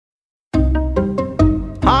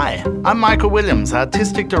Hi, I'm Michael Williams,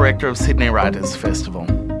 Artistic Director of Sydney Writers' Festival.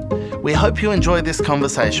 We hope you enjoy this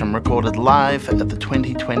conversation recorded live at the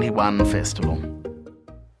 2021 festival.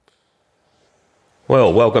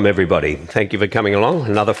 Well, welcome everybody. Thank you for coming along.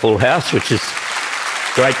 Another full house, which is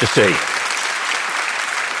great to see.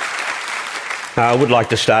 I would like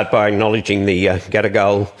to start by acknowledging the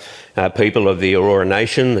Gadigal people of the Eora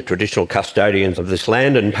Nation, the traditional custodians of this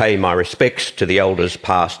land, and pay my respects to the elders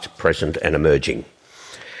past, present and emerging.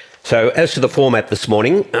 So as to the format this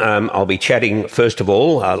morning, I'll be chatting first of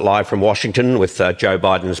all live from Washington with Joe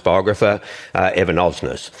Biden's biographer, Evan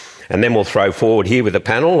Osnos. And then we'll throw forward here with a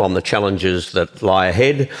panel on the challenges that lie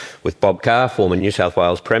ahead with Bob Carr, former New South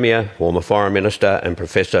Wales Premier, former Foreign Minister, and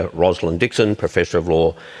Professor Rosalind Dixon, Professor of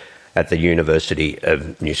Law at the University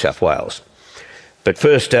of New South Wales. But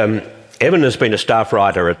first, Evan has been a staff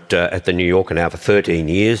writer at The New Yorker now for 13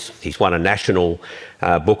 years. He's won a National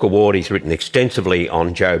Book Award. He's written extensively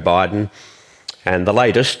on Joe Biden. And the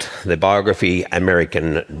latest, the biography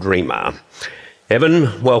American Dreamer.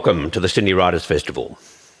 Evan, welcome to the Sydney Writers' Festival.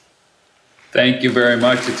 Thank you very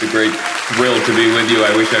much. It's a great thrill to be with you.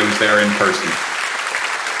 I wish I was there in person.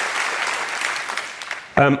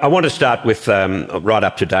 I want to start with right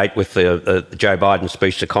up to date with the Joe Biden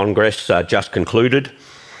speech to Congress just concluded.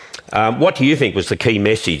 What do you think was the key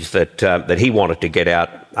message that he wanted to get out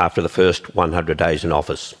after the first 100 days in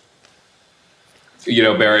office? You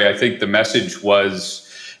know, Barry, I think the message was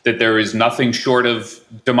that there is nothing short of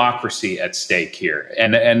democracy at stake here.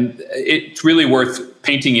 And it's really worth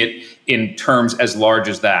painting it in terms as large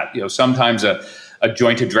as that. You know, sometimes a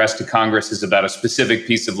joint address to Congress is about a specific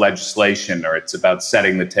piece of legislation, or it's about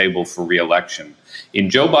setting the table for re-election. In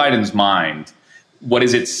Joe Biden's mind, what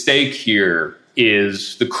is at stake here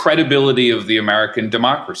is the credibility of the American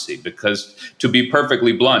democracy. Because to be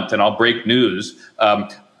perfectly blunt, and I'll break news,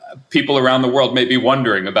 people around the world may be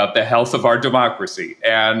wondering about the health of our democracy.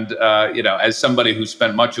 And, as somebody who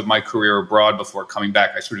spent much of my career abroad before coming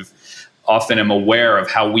back, I sort of often am aware of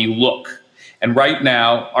how we look. And right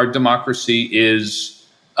now, our democracy is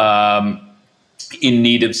in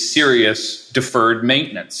need of serious deferred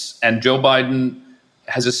maintenance. And Joe Biden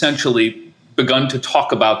has essentially begun to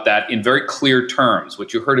talk about that in very clear terms.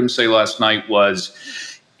 What you heard him say last night was,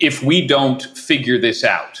 if we don't figure this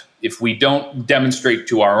out, if we don't demonstrate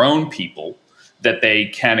to our own people that they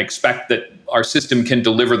can expect that our system can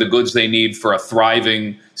deliver the goods they need for a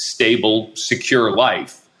thriving, stable, secure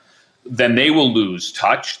life, then they will lose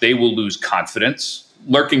touch, they will lose confidence.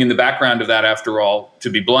 Lurking in the background of that, after all, to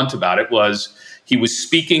be blunt about it, was he was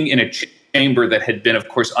speaking in a chamber that had been, of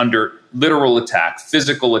course, under literal attack,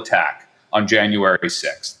 physical attack on January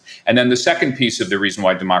 6th. And then the second piece of the reason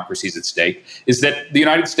why democracy is at stake is that the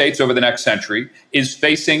United States over the next century is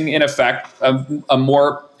facing, in effect, a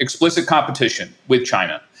more explicit competition with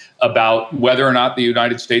China about whether or not the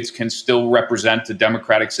United States can still represent a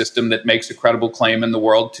democratic system that makes a credible claim in the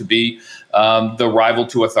world to be the rival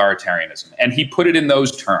to authoritarianism. And he put it in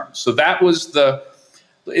those terms. So that was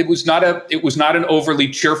it was not an overly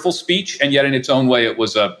cheerful speech, and yet in its own way it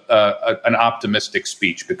was an optimistic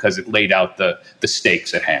speech because it laid out the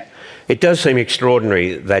stakes at hand. It does seem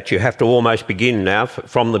extraordinary that you have to almost begin now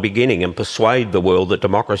from the beginning and persuade the world that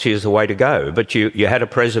democracy is the way to go. But you had a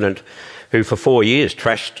president who for 4 years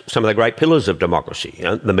trashed some of the great pillars of democracy,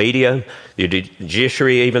 the media, the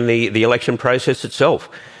judiciary, even the election process itself.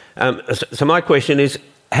 So my question is,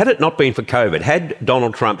 had it not been for COVID, had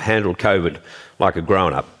Donald Trump handled COVID like a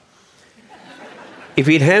grown-up, if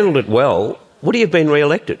he'd handled it well, would he have been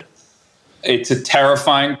re-elected? It's a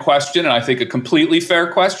terrifying question, and I think a completely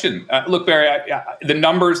fair question. Look, Barry, the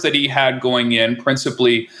numbers that he had going in,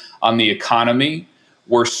 principally on the economy,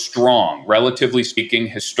 were strong. Relatively speaking,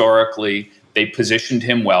 historically, they positioned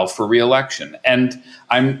him well for re-election. And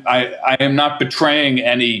I am not betraying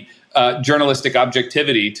any journalistic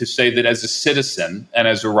objectivity to say that as a citizen and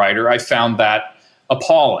as a writer, I found that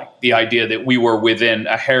appalling, the idea that we were within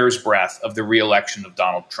a hair's breadth of the re-election of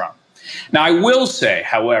Donald Trump. Now, I will say,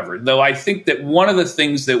 however, though I think that one of the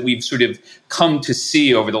things that we've sort of come to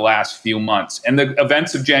see over the last few months, and the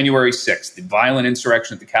events of January 6th, the violent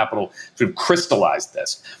insurrection at the Capitol sort of crystallized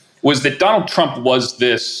this, was that Donald Trump was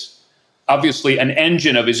this, obviously, an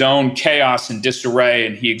engine of his own chaos and disarray,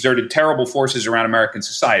 and he exerted terrible forces around American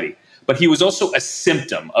society. But he was also a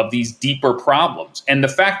symptom of these deeper problems. And the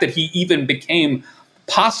fact that he even became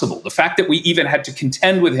possible, the fact that we even had to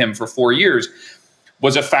contend with him for 4 years,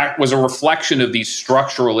 was a reflection of these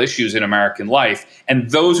structural issues in American life. And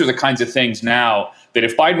those are the kinds of things now that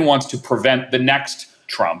if Biden wants to prevent the next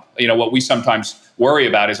Trump, what we sometimes worry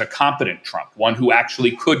about is a competent Trump, one who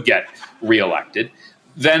actually could get reelected.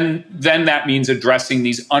 then that means addressing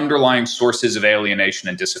these underlying sources of alienation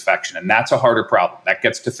and disaffection. And that's a harder problem. That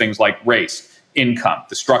gets to things like race, income,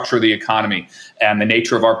 the structure of the economy, and the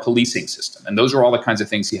nature of our policing system. And those are all the kinds of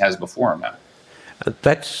things he has before him now.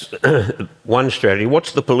 That's one strategy.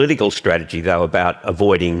 What's the political strategy, though, about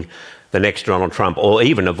avoiding the next Donald Trump, or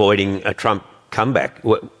even avoiding a Trump comeback?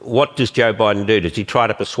 What does Joe Biden do? Does he try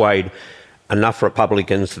to persuade enough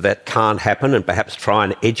Republicans that can't happen and perhaps try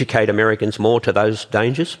and educate Americans more to those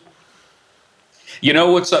dangers? You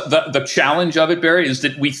know, what's the challenge of it, Barry, is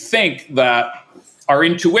that we think that our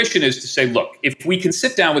intuition is to say, look, if we can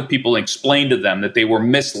sit down with people and explain to them that they were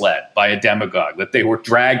misled by a demagogue, that they were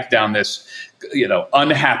dragged down this,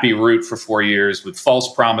 unhappy route for 4 years with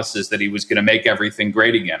false promises that he was going to make everything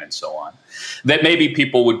great again and so on, that maybe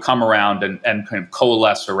people would come around and kind of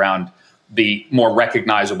coalesce around the more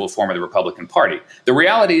recognizable form of the Republican Party. The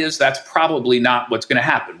reality is that's probably not what's going to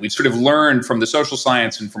happen. We've sort of learned from the social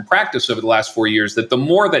science and from practice over the last 4 years that the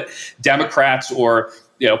more that Democrats or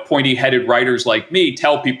pointy-headed writers like me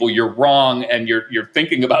tell people you're wrong and you're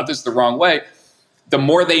thinking about this the wrong way, the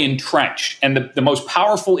more they entrench. And the most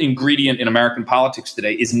powerful ingredient in American politics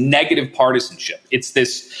today is negative partisanship. It's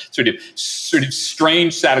this sort of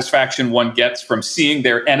strange satisfaction one gets from seeing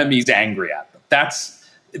their enemies angry at them. That's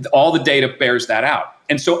all the data bears that out.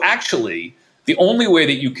 And so actually, the only way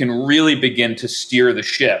that you can really begin to steer the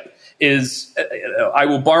ship is, I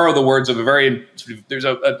will borrow the words of there's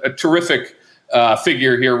a terrific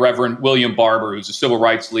figure here, Reverend William Barber, who's a civil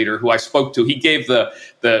rights leader who I spoke to. He gave the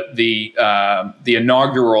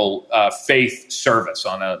inaugural faith service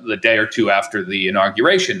on the day or two after the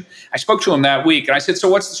inauguration. I spoke to him that week, and I said, so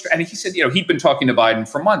what's the strategy? And he said, he'd been talking to Biden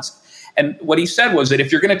for months. And what he said was that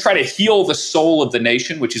if you're going to try to heal the soul of the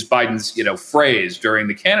nation, which is Biden's phrase during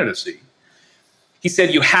the candidacy, he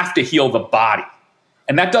said you have to heal the body.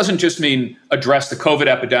 And that doesn't just mean address the COVID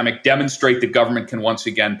epidemic, demonstrate that government can once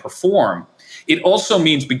again perform. It also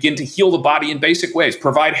means begin to heal the body in basic ways,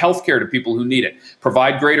 provide health care to people who need it,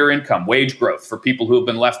 provide greater income, wage growth for people who have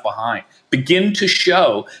been left behind. Begin to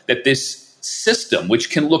show that this system, which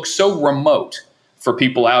can look so remote for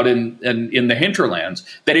people out in the hinterlands,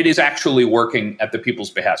 that it is actually working at the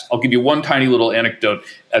people's behest. I'll give you one tiny little anecdote,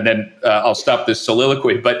 and then I'll stop this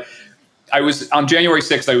soliloquy. But on January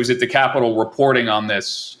 6th, I was at the Capitol reporting on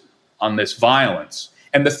this violence.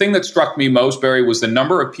 And the thing that struck me most, Barry, was the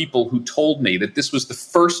number of people who told me that this was the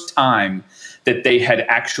first time that they had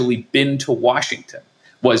actually been to Washington,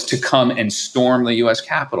 was to come and storm the U.S.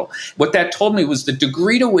 Capitol. What that told me was the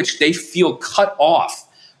degree to which they feel cut off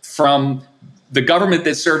from the government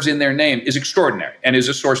that serves in their name is extraordinary and is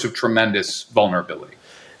a source of tremendous vulnerability.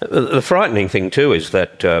 The frightening thing, too, is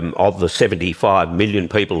that of the 75 million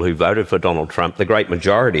people who voted for Donald Trump, the great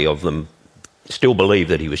majority of them still believe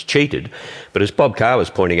that he was cheated. But as Bob Carr was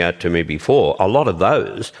pointing out to me before, a lot of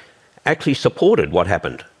those actually supported what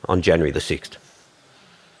happened on January the 6th.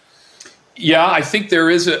 Yeah, I think there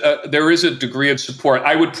is a degree of support.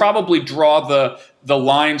 I would probably draw the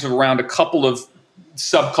lines around a couple of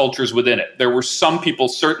subcultures within it. There were some people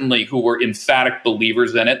certainly who were emphatic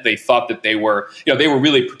believers in it. They thought that they were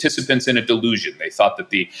really participants in a delusion. They thought that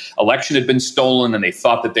the election had been stolen, and they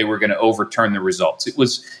thought that they were going to overturn the results.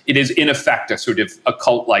 It is in effect a sort of a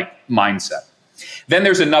cult-like mindset. Then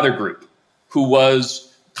there's another group who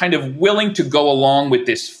was kind of willing to go along with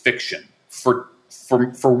this fiction for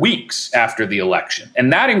weeks after the election.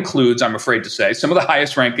 And that includes, I'm afraid to say, some of the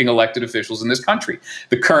highest ranking elected officials in this country.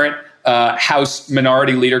 The current House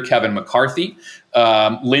Minority Leader Kevin McCarthy,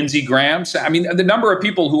 Lindsey Graham. I mean, the number of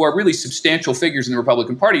people who are really substantial figures in the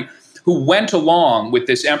Republican Party who went along with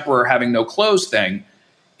this emperor having no clothes thing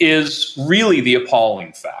is really the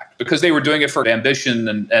appalling fact, because they were doing it for ambition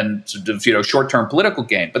and sort of, short-term political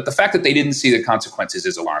gain. But the fact that they didn't see the consequences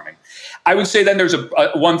is alarming. I would say then there's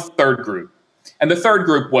a one-third group. And the third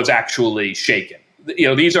group was actually shaken.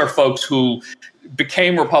 These are folks who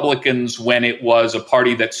became Republicans when it was a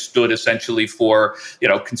party that stood essentially for,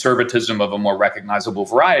 conservatism of a more recognizable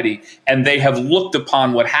variety. And they have looked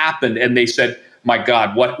upon what happened and they said, my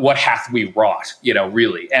God, what hath we wrought,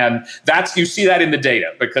 really? And you see that in the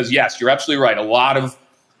data, because yes, you're absolutely right. A lot of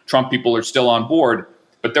Trump people are still on board,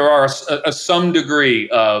 but there are some degree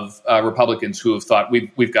of Republicans who have thought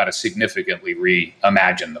we've got to significantly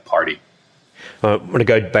reimagine the party. I want to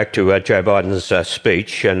go back to Joe Biden's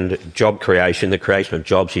speech and job creation, the creation of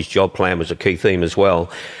jobs. His job plan was a key theme as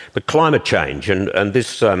well. But climate change, and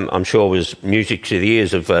this I'm sure was music to the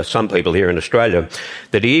ears of some people here in Australia,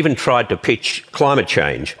 that he even tried to pitch climate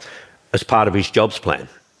change as part of his jobs plan.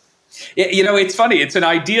 It's funny. It's an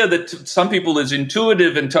idea that to some people is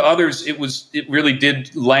intuitive, and to others it really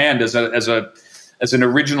did land as as an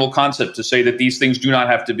original concept to say that these things do not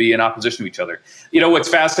have to be in opposition to each other. What's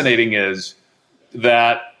fascinating is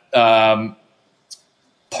that part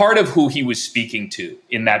of who he was speaking to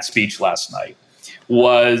in that speech last night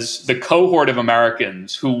was the cohort of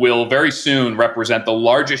Americans who will very soon represent the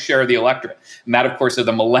largest share of the electorate. And that, of course, are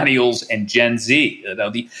the millennials and Gen Z.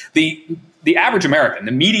 The average American,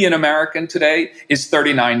 the median American today is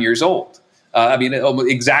 39 years old.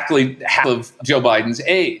 Exactly half of Joe Biden's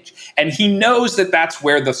age. And he knows that that's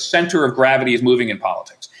where the center of gravity is moving in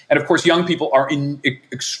politics. And of course, young people are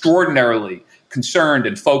extraordinarily concerned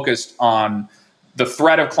and focused on the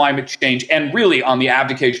threat of climate change and really on the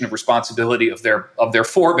abdication of responsibility of their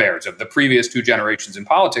forebears, of the previous two generations in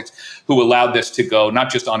politics who allowed this to go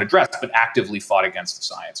not just unaddressed, but actively fought against the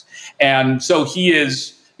science. And so he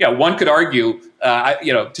is, one could argue,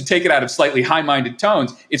 to take it out of slightly high-minded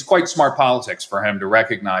tones, it's quite smart politics for him to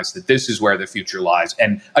recognize that this is where the future lies.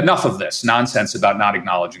 And enough of this nonsense about not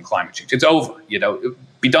acknowledging climate change. It's over,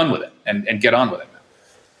 be done with it and get on with it.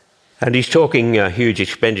 And he's talking huge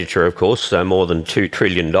expenditure, of course, more than $2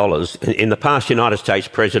 trillion. In the past, United States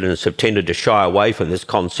presidents have tended to shy away from this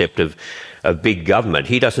concept of big government.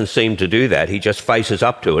 He doesn't seem to do that. He just faces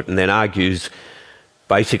up to it and then argues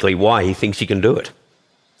basically why he thinks he can do it.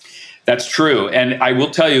 That's true. And I will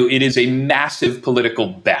tell you, it is a massive political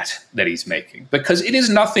bet that he's making, because it is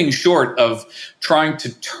nothing short of trying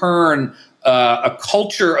to turn a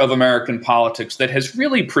culture of American politics that has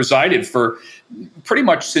really presided for pretty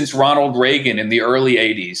much since Ronald Reagan in the early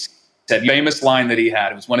 80s. That famous line that he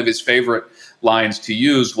had, it was one of his favorite lines to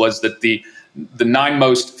use, was that the 9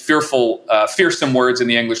 most fearsome words in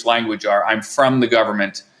the English language are, "I'm from the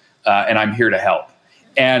government and I'm here to help."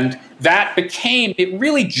 And that it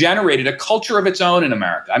really generated a culture of its own in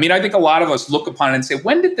America. I mean, I think a lot of us look upon it and say,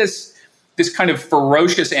 when did this kind of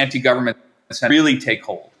ferocious anti-government really take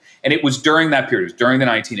hold? And it was during that period, it was during the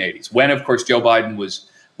 1980s, when, of course, Joe Biden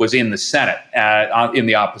was in the Senate in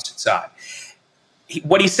the opposite side.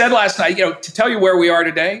 What he said last night, to tell you where we are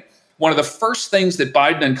today, one of the first things that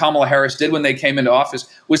Biden and Kamala Harris did when they came into office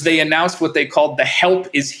was they announced what they called the Help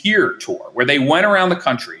is Here tour, where they went around the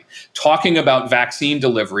country talking about vaccine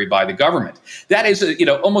delivery by the government. That is,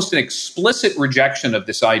 almost an explicit rejection of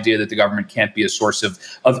this idea that the government can't be a source of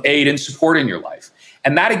aid and support in your life.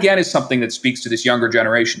 And that, again, is something that speaks to this younger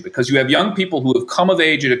generation, because you have young people who have come of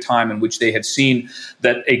age at a time in which they have seen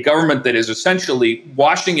that a government that is essentially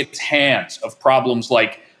washing its hands of problems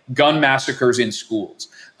like gun massacres in schools,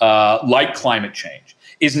 like climate change,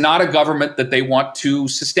 is not a government that they want to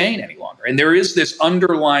sustain any longer. And there is this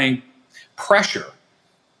underlying pressure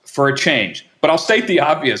for a change. But I'll state the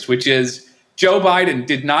obvious, which is Joe Biden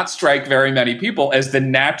did not strike very many people as the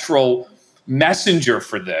natural messenger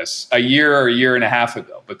for this a year and a half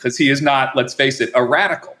ago, because he is not, let's face it, a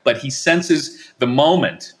radical, but he senses the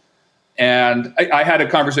moment. And I had a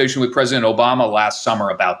conversation with President Obama last summer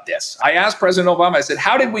about this. I asked President Obama, I said,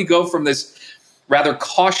 how did we go from this rather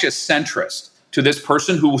cautious centrist to this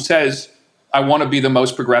person who says, I want to be the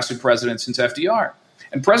most progressive president since FDR?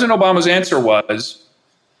 And President Obama's answer was,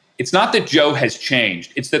 it's not that Joe has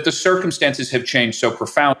changed. It's that the circumstances have changed so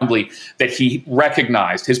profoundly that he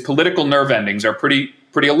recognized his political nerve endings are pretty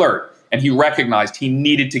alert. And he recognized he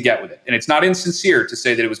needed to get with it. And it's not insincere to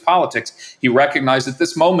say that it was politics. He recognized that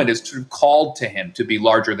this moment is sort of called to him to be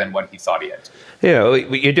larger than what he thought he had to. Yeah,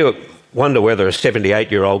 you do wonder whether a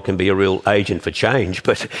 78-year-old can be a real agent for change.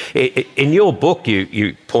 But in your book,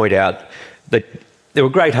 you point out that there were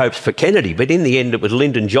great hopes for Kennedy, but in the end it was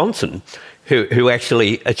Lyndon Johnson who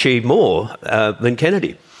actually achieved more than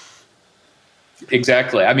Kennedy.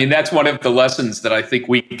 Exactly. I mean, that's one of the lessons that I think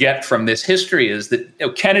we get from this history, is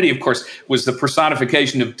that Kennedy, of course, was the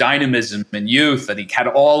personification of dynamism and youth, and he had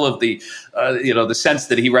all of the, the sense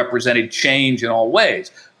that he represented change in all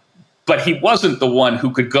ways. But he wasn't the one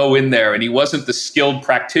who could go in there, and he wasn't the skilled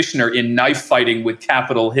practitioner in knife fighting with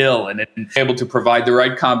Capitol Hill and able to provide the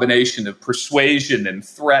right combination of persuasion and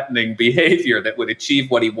threatening behavior that would achieve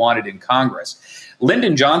what he wanted in Congress.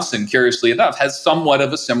 Lyndon Johnson, curiously enough, has somewhat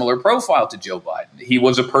of a similar profile to Joe Biden. He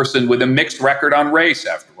was a person with a mixed record on race,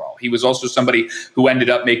 after all. He was also somebody who ended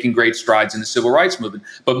up making great strides in the civil rights movement.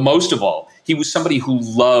 But most of all, he was somebody who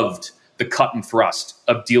loved the cut and thrust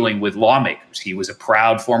of dealing with lawmakers. He was a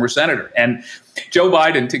proud former senator. And Joe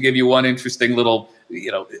Biden, to give you one interesting little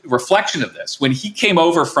reflection of this, when he came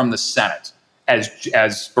over from the Senate as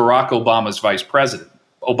Barack Obama's vice president,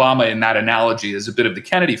 Obama in that analogy is a bit of the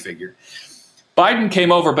Kennedy figure, Biden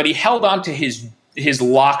came over, but he held on to his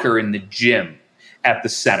locker in the gym at the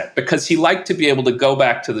Senate because he liked to be able to go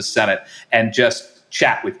back to the Senate and just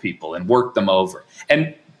chat with people and work them over.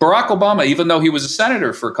 And Barack Obama, even though he was a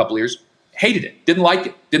senator for a couple of years, hated it, didn't like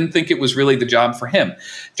it, didn't think it was really the job for him.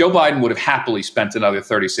 Joe Biden would have happily spent another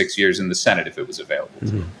 36 years in the Senate if it was available to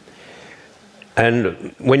him.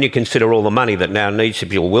 And when you consider all the money that now needs to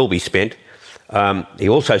be or will be spent, he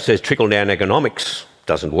also says trickle-down economics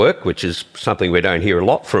doesn't work, which is something we don't hear a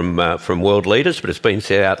lot from world leaders, but it's been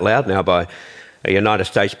said out loud now by a United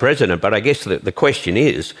States president. But I guess the question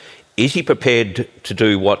is he prepared to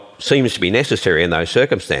do what seems to be necessary in those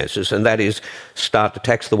circumstances, and that is start to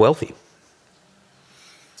tax the wealthy?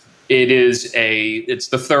 It's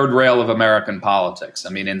the third rail of American politics. I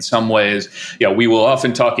mean, in some ways, we will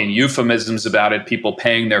often talk in euphemisms about it, people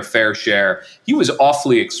paying their fair share. He was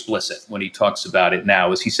awfully explicit when he talks about it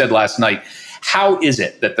now. As he said last night, how is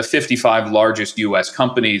it that the 55 largest U.S.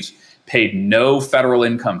 companies paid no federal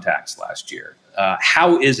income tax last year?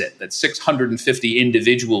 How is it that 650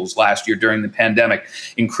 individuals last year during the pandemic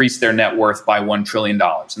increased their net worth by $1 trillion?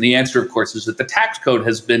 And the answer, of course, is that the tax code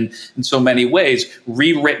has been, in so many ways,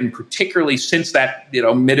 rewritten, particularly since that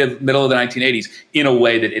middle of the 1980s, in a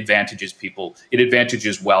way that advantages people. It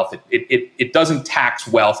advantages wealth. It doesn't tax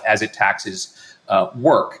wealth as it taxes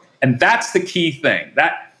work. And that's the key thing.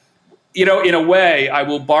 That, in a way, I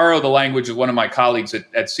will borrow the language of one of my colleagues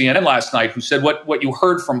at CNN last night who said what you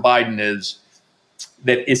heard from Biden is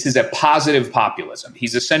that this is a positive populism.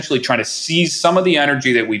 He's essentially trying to seize some of the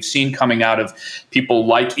energy that we've seen coming out of people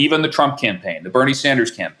like even the Trump campaign, the Bernie Sanders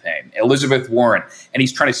campaign, Elizabeth Warren, and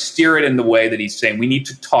he's trying to steer it in the way that he's saying we need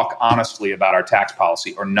to talk honestly about our tax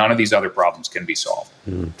policy or none of these other problems can be solved.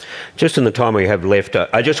 Just in the time we have left,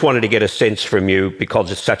 I just wanted to get a sense from you,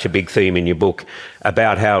 because it's such a big theme in your book,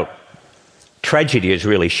 about how tragedy has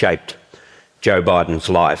really shaped Joe Biden's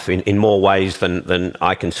life in more ways than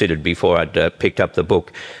I considered before I'd picked up the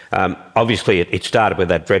book. Obviously, it started with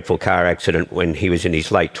that dreadful car accident when he was in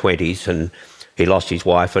his late 20s and he lost his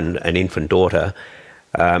wife and an infant daughter.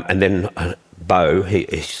 And then Beau,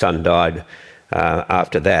 his son, died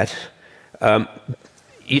after that.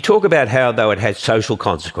 You talk about how, though, it had social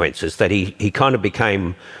consequences, that he kind of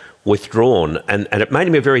became withdrawn and it made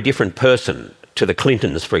him a very different person to the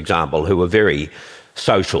Clintons, for example, who were very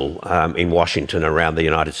social in Washington, around the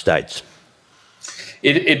United States.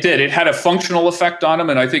 It did. It had a functional effect on him,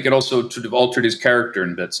 and I think it also sort of altered his character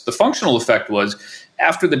in bits. The functional effect was,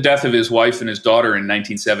 after the death of his wife and his daughter in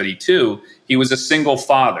 1972, he was a single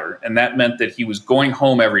father, and that meant that he was going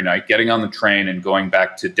home every night, getting on the train and going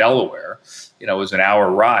back to Delaware. It was an hour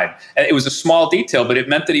ride. And it was a small detail, but it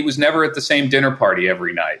meant that he was never at the same dinner party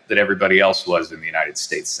every night that everybody else was in the United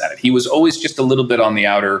States Senate. He was always just a little bit on the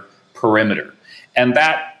outer perimeter. And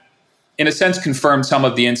that, in a sense, confirmed some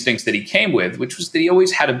of the instincts that he came with, which was that he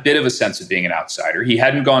always had a bit of a sense of being an outsider. He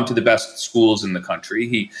hadn't gone to the best schools in the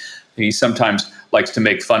country. He sometimes likes to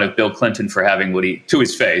make fun of Bill Clinton for having to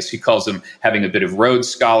his face, he calls him having a bit of Rhodes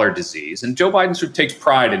Scholar disease. And Joe Biden sort of takes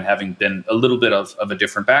pride in having been a little bit of a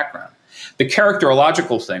different background. The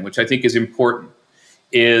characterological thing, which I think is important,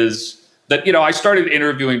 is that, I started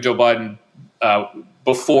interviewing Joe Biden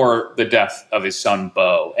before the death of his son,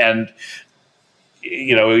 Beau. And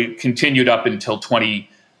it continued up until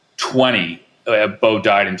 2020. Beau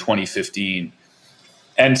died in 2015.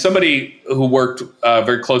 And somebody who worked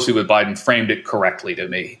very closely with Biden framed it correctly to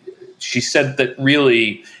me. She said that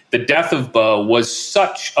really the death of Beau was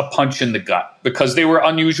such a punch in the gut because they were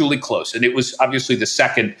unusually close. And it was obviously the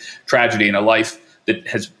second tragedy in a life that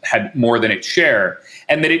has had more than its share.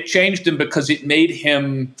 And that it changed him because it made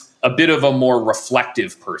him a bit of a more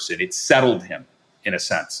reflective person. It settled him, in a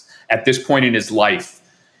sense. At this point in his life,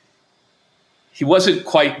 he wasn't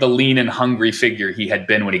quite the lean and hungry figure he had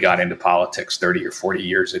been when he got into politics 30 or 40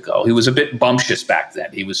 years ago. He was a bit bumptious back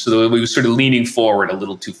then. He was sort of leaning forward a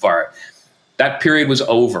little too far. That period was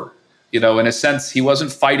over. In a sense, he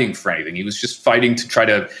wasn't fighting for anything. He was just fighting to try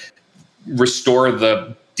to restore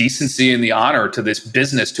the decency and the honor to this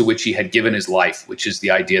business to which he had given his life, which is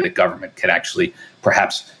the idea that government can actually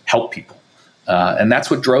perhaps help people. And that's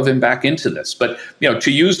what drove him back into this. But,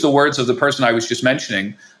 to use the words of the person I was just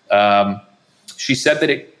mentioning, she said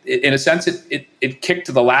that in a sense, it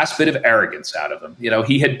kicked the last bit of arrogance out of him.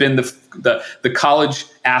 He had been the college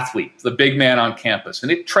athlete, the big man on campus,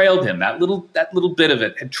 and it trailed him. That little bit of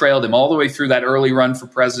it had trailed him all the way through that early run for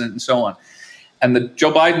president and so on. And the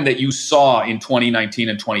Joe Biden that you saw in 2019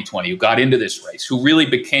 and 2020, who got into this race, who really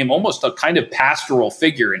became almost a kind of pastoral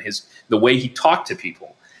figure in the way he talked to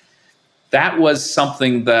people, that was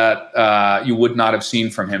something that you would not have seen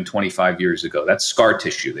from him 25 years ago. That's scar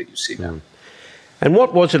tissue that you see now. And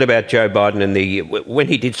what was it about Joe Biden when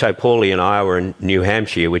he did so poorly in Iowa and New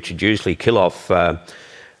Hampshire, which would usually kill off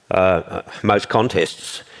most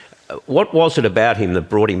contests? What was it about him that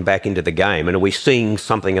brought him back into the game? And are we seeing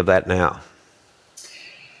something of that now?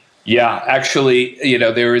 Yeah, actually,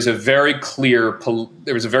 there was a very clear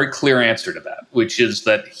answer to that, which is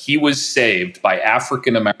that he was saved by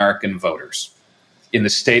African American voters in the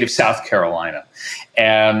state of South Carolina.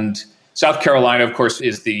 And South Carolina, of course,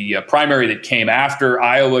 is the primary that came after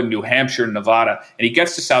Iowa, New Hampshire, Nevada, and he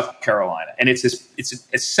gets to South Carolina, and it's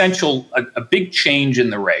essential, a big change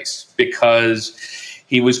in the race, because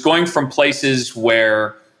he was going from places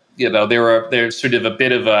where there's sort of a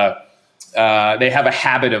bit of they have a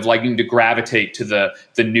habit of liking to gravitate to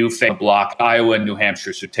the new favorite bloc, Iowa and New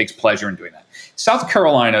Hampshire, so it takes pleasure in doing that. South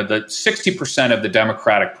Carolina, the 60% of the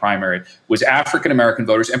Democratic primary was African American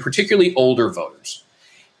voters, and particularly older voters.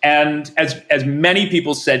 And as many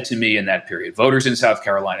people said to me in that period, voters in South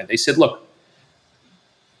Carolina, they said, look,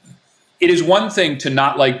 it is one thing to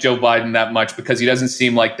not like Joe Biden that much because he doesn't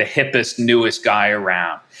seem like the hippest, newest guy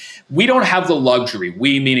around. We don't have the luxury,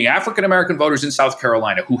 we meaning African American voters in South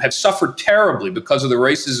Carolina who have suffered terribly because of the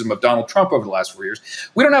racism of Donald Trump over the last 4 years,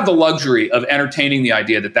 we don't have the luxury of entertaining the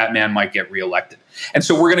idea that that man might get reelected. And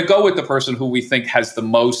so we're going to go with the person who we think has the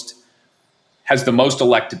most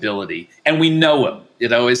electability. And we know him.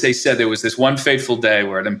 As they said, there was this one fateful day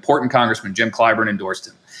where an important congressman, Jim Clyburn, endorsed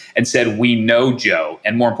him and said, we know Joe.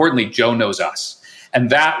 And more importantly, Joe knows us. And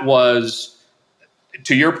that was,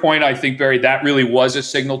 to your point, I think, Barry, that really was a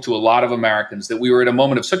signal to a lot of Americans that we were at a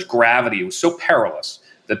moment of such gravity. It was so perilous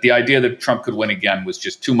that the idea that Trump could win again was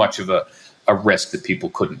just too much of a risk that people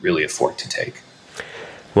couldn't really afford to take.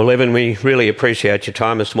 Well, Evan, we really appreciate your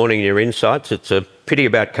time this morning and your insights. It's a pity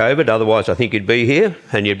about COVID. Otherwise, I think you'd be here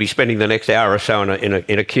and you'd be spending the next hour or so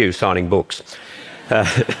in a queue signing books.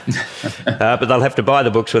 But they'll have to buy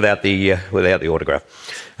the books without the autograph.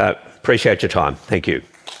 Appreciate your time. Thank you.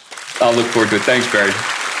 I'll look forward to it. Thanks, Barry.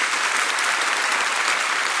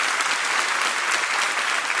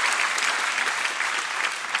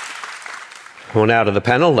 Well, now to the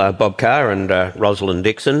panel, Bob Carr and Rosalind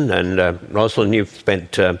Dixon. And Rosalind, you've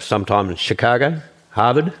spent some time in Chicago,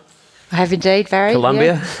 Harvard. I have indeed, Barry.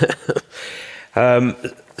 Columbia. Yeah.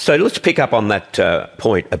 So let's pick up on that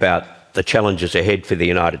point about the challenges ahead for the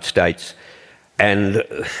United States. And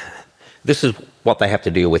this is what they have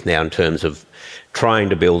to deal with now in terms of trying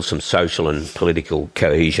to build some social and political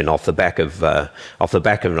cohesion off the back of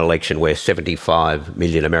an election where 75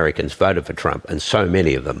 million Americans voted for Trump, and so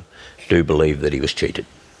many of them do believe that he was cheated.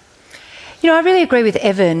 I really agree with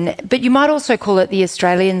Evan, but you might also call it the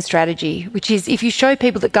Australian strategy, which is if you show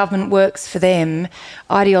people that government works for them,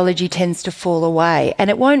 ideology tends to fall away. And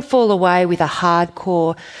it won't fall away with a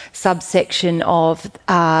hardcore subsection of,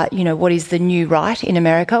 what is the new right in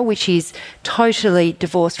America, which is totally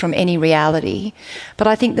divorced from any reality. But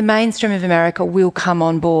I think the mainstream of America will come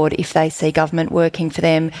on board if they see government working for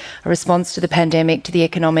them, a response to the pandemic, to the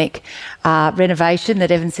economic renovation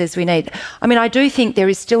that Evan says we need. I mean, I do think there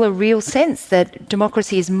is still a real sense that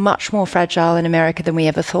democracy is much more fragile in America than we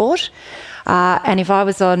ever thought. And if I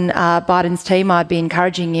was on Biden's team, I'd be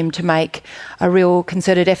encouraging him to make a real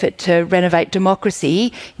concerted effort to renovate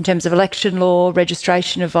democracy in terms of election law,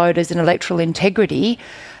 registration of voters and electoral integrity,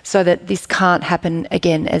 so that this can't happen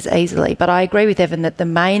again as easily. But I agree with Evan that the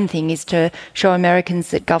main thing is to show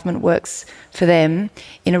Americans that government works for them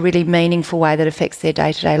in a really meaningful way that affects their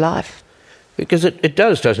day-to-day life. Because it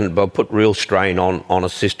does, doesn't it, Bob, put real strain on a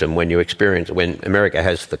system when America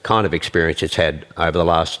has the kind of experience it's had over the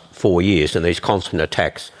last 4 years and these constant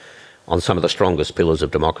attacks on some of the strongest pillars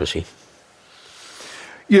of democracy.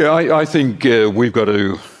 Yeah, I think we've got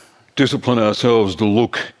to discipline ourselves to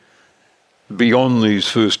look beyond these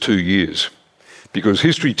first 2 years, because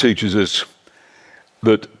history teaches us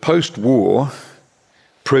that post-war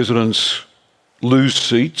presidents lose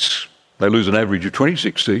seats. They lose an average of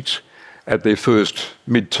 26 seats at their first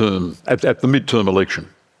midterm, at the midterm election.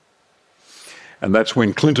 And that's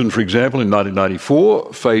when Clinton, for example, in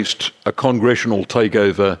 1994, faced a congressional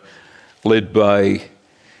takeover led by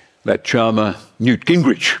that charmer Newt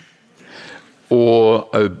Gingrich, or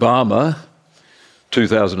Obama,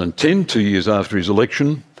 2010, 2 years after his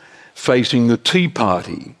election, facing the Tea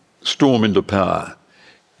Party storm into power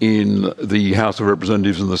in the House of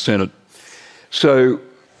Representatives and the Senate. So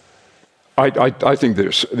I think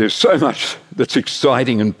there's so much that's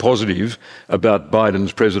exciting and positive about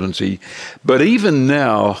Biden's presidency. But even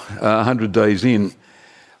now, 100 days in,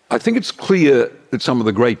 I think it's clear that some of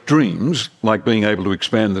the great dreams, like being able to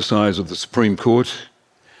expand the size of the Supreme Court,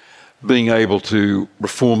 being able to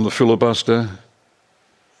reform the filibuster,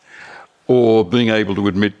 or being able to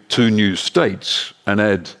admit 2 new states and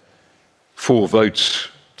add 4 votes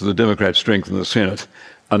to the Democrat strength in the Senate,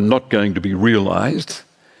 are not going to be realised.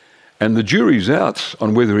 And the jury's out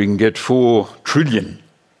on whether he can get $4 trillion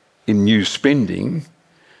in new spending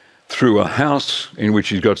through a House in which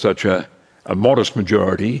he's got such a modest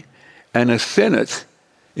majority and a Senate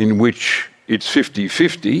in which it's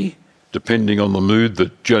 50-50, depending on the mood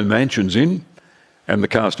that Joe Manchin's in and the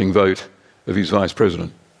casting vote of his Vice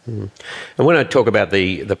President. Mm. And when I talk about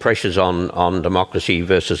the pressures on democracy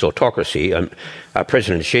versus autocracy,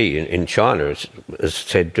 President Xi in China has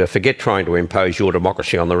said, forget trying to impose your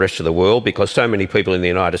democracy on the rest of the world because so many people in the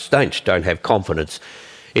United States don't have confidence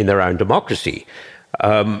in their own democracy.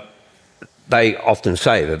 They often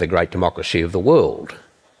say they're the great democracy of the world.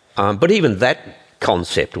 But even that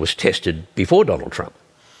concept was tested before Donald Trump.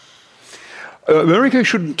 America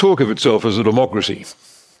shouldn't talk of itself as a democracy,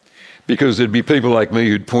 because there'd be people like me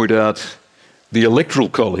who'd point out the Electoral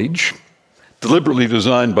College, deliberately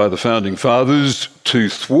designed by the Founding Fathers to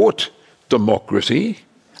thwart democracy.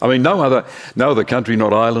 I mean, no other country,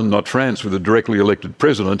 not Ireland, not France, with a directly elected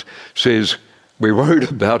president, says we're worried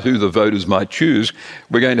about who the voters might choose.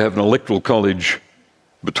 We're going to have an Electoral College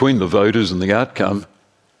between the voters and the outcome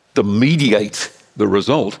to mediate the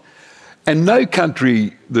result. And no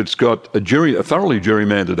country that's got a thoroughly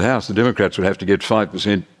gerrymandered House, the Democrats would have to get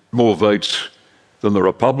 5% more votes than the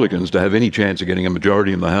Republicans to have any chance of getting a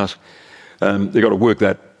majority in the House. They've got to work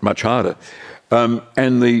that much harder.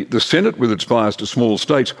 And the Senate, with its bias to small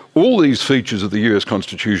states, all these features of the US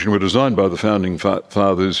Constitution were designed by the Founding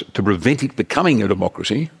Fathers to prevent it becoming a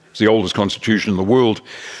democracy. It's the oldest constitution in the world,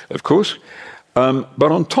 of course.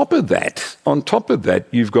 But on top of that,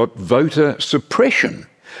 you've got voter suppression.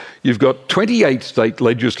 You've got 28 state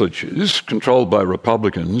legislatures controlled by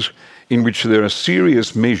Republicans in which there are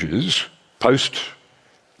serious measures post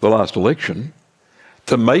the last election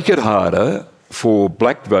to make it harder for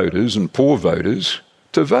black voters and poor voters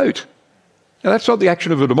to vote. Now, that's not the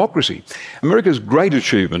action of a democracy. America's great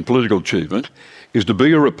achievement, political achievement, is to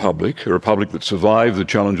be a republic that survived the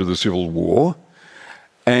challenge of the Civil War,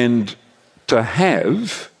 and to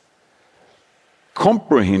have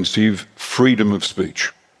comprehensive freedom of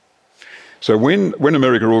speech. So when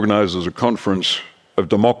America organises a conference of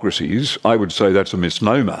democracies, I would say that's a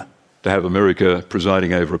misnomer to have America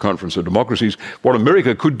presiding over a conference of democracies. What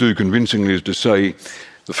America could do convincingly is to say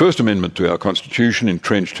the First Amendment to our Constitution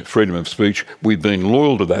entrenched freedom of speech. We've been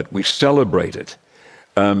loyal to that. We celebrate it.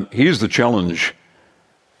 Here's the challenge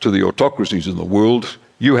to the autocracies in the world.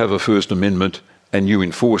 You have a First Amendment and you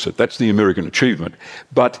enforce it. That's the American achievement.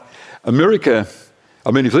 But America,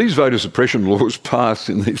 I mean, if these voter suppression laws pass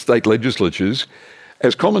in these state legislatures,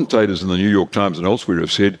 as commentators in the New York Times and elsewhere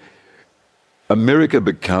have said, America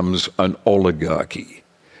becomes an oligarchy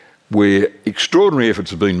where extraordinary efforts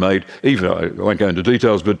have been made, even, I won't go into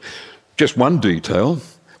details, but just one detail,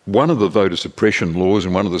 one of the voter suppression laws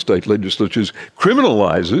in one of the state legislatures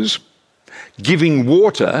criminalises giving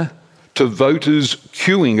water to voters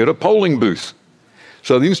queuing at a polling booth.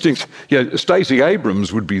 So the instinct, Stacey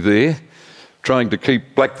Abrams would be there trying to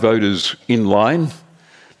keep black voters in line,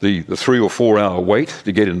 the 3 or 4 hour wait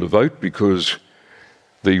to get in to vote because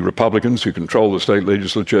the Republicans who control the state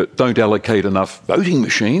legislature don't allocate enough voting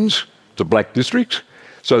machines to black districts.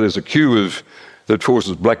 So there's a queue that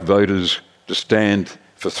forces black voters to stand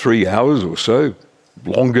for 3 hours or so,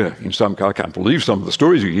 longer in some. I can't believe some of the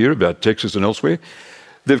stories you hear about Texas and elsewhere.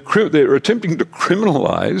 They're attempting to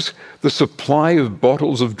criminalise the supply of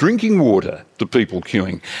bottles of drinking water to people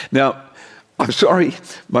queuing. Now, I'm sorry,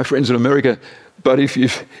 my friends in America, but if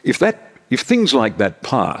things like that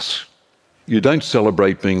pass, you don't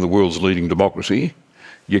celebrate being the world's leading democracy.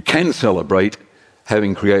 You can celebrate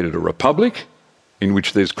having created a republic in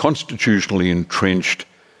which there's constitutionally entrenched,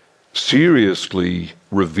 seriously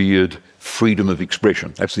revered freedom of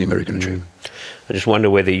expression. That's the American achievement. I just wonder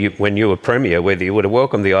whether when you were Premier, whether you would have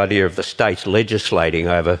welcomed the idea of the states legislating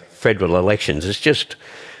over federal elections. It's just,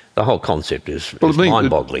 the whole concept is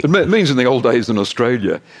mind-boggling. It means in the old days in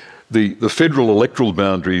Australia, the federal electoral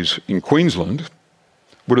boundaries in Queensland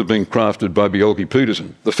would have been crafted by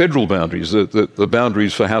Bjelke-Petersen. The federal boundaries, the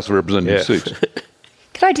boundaries for House of Representatives seats.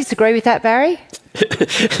 Can I disagree with that, Barry?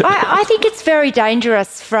 I think it's very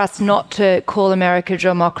dangerous for us not to call America a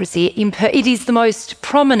democracy. It is the most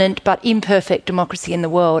prominent but imperfect democracy in the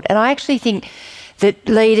world. And I actually think that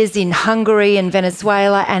leaders in Hungary and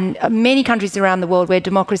Venezuela and many countries around the world where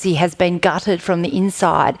democracy has been gutted from the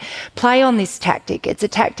inside play on this tactic. It's a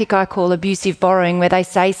tactic I call abusive borrowing, where they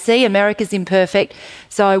say, see, America's imperfect,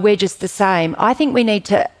 so we're just the same. I think we need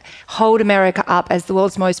to hold America up as the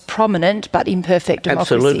world's most prominent but imperfect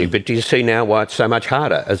democracy. Absolutely, but do you see now why it's so much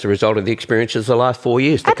harder as a result of the experiences of the last 4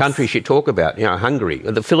 years? The countries you talk about, Hungary,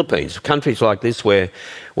 the Philippines, countries like this where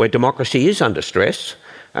democracy is under stress,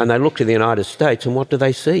 and they look to the United States and what do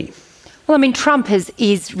they see? Well, I mean, Trump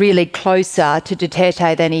is really closer to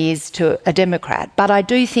Duterte than he is to a Democrat. But I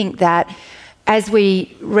do think that as we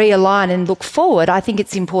realign and look forward, I think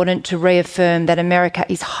it's important to reaffirm that America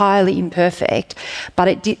is highly imperfect, but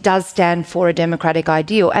it does stand for a democratic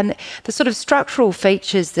ideal. And the sort of structural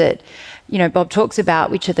features that, you know, Bob talks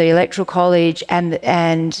about, which are the Electoral College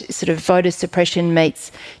and sort of voter suppression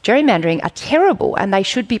meets gerrymandering, are terrible, and they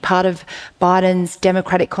should be part of Biden's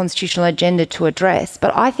democratic constitutional agenda to address.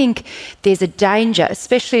 But I think there's a danger,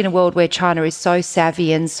 especially in a world where China is so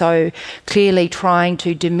savvy and so clearly trying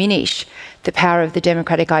to diminish the power of the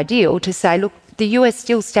democratic ideal, to say, look, the US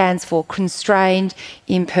still stands for constrained,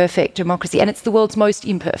 imperfect democracy, and it's the world's most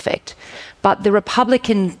imperfect. But the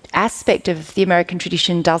Republican aspect of the American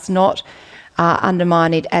tradition does not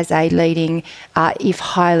undermine it as a leading, if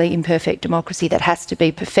highly imperfect democracy that has to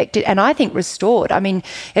be perfected and I think restored. I mean,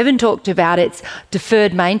 Evan talked about its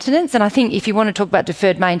deferred maintenance, and I think if you want to talk about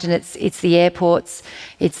deferred maintenance, it's the airports,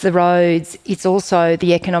 it's the roads, it's also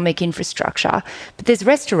the economic infrastructure. But there's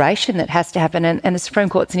restoration that has to happen, and the Supreme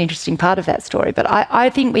Court's an interesting part of that story. But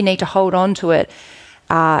I think we need to hold on to it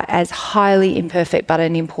as highly imperfect but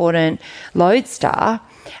an important lodestar.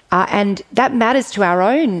 And that matters to our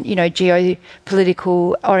own, you know,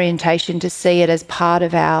 geopolitical orientation, to see it as part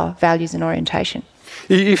of our values and orientation.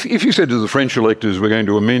 If you said to the French electors, we're going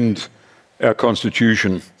to amend our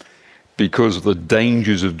constitution because of the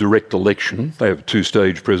dangers of direct election, they have a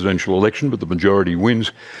two-stage presidential election, but the majority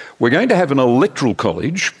wins, we're going to have an electoral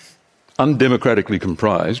college, undemocratically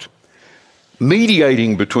comprised,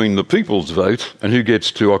 mediating between the people's vote and who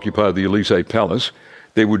gets to occupy the Élysée Palace,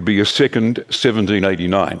 there would be a second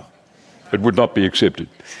 1789. It would not be accepted.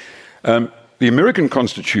 The American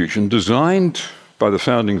Constitution, designed by the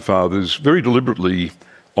Founding Fathers very deliberately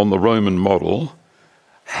on the Roman model,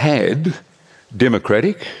 had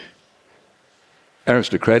democratic,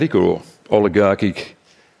 aristocratic or oligarchic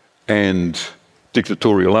and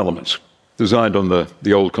dictatorial elements, designed on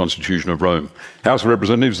the old Constitution of Rome. House of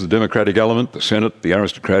Representatives, the democratic element, the Senate, the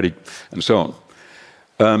aristocratic, and so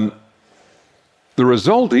on. The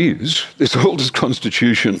result is, this oldest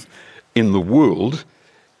constitution in the world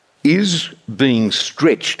is being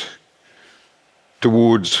stretched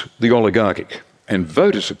towards the oligarchic. And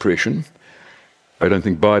voter suppression, I don't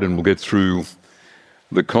think Biden will get through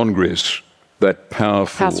the Congress that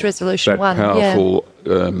powerful... House Resolution 1, powerful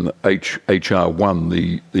HR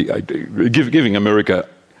 1, giving America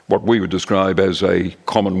what we would describe as a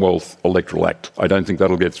Commonwealth Electoral Act. I don't think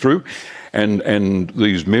that'll get through. And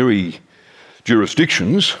these merry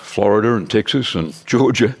jurisdictions, Florida and Texas and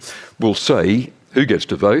Georgia, will say who gets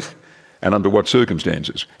to vote and under what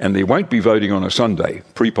circumstances. And there won't be voting on a Sunday,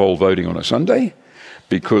 pre-poll voting on a Sunday,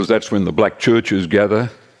 because that's when the black churches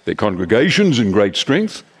gather their congregations in great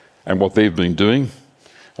strength, and what they've been doing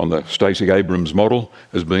on the Stacey Abrams model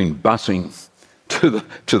has been busing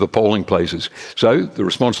to the polling places. So the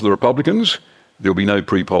response of the Republicans, there'll be no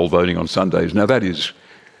pre-poll voting on Sundays. Now that is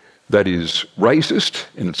racist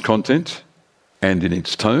in its content and in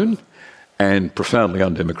its tone, and profoundly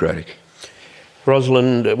undemocratic.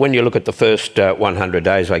 Rosalind, when you look at the first 100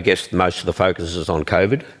 days, I guess most of the focus is on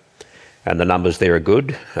COVID, and the numbers there are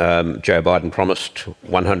good. Joe Biden promised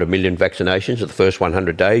 100 million vaccinations at the first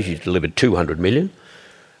 100 days. He's delivered 200 million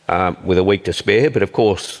with a week to spare. But of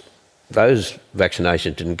course, those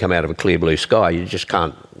vaccinations didn't come out of a clear blue sky. You just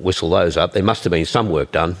can't whistle those up. There must have been some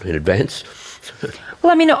work done in advance.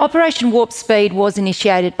 Well, I mean, Operation Warp Speed was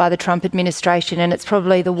initiated by the Trump administration, and it's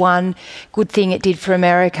probably the one good thing it did for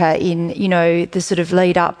America in, you know, the sort of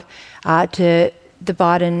lead up to the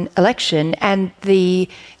Biden election. And the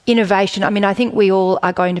innovation, I mean, I think we all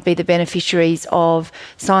are going to be the beneficiaries of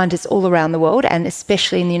scientists all around the world, and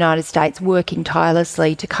especially in the United States, working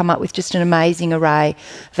tirelessly to come up with just an amazing array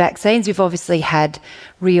of vaccines. We've obviously had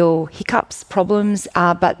real hiccups, problems,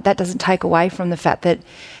 but that doesn't take away from the fact that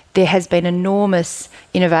there has been enormous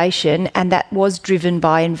innovation, and that was driven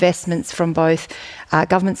by investments from both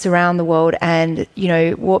governments around the world, and, you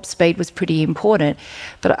know, Warp Speed was pretty important.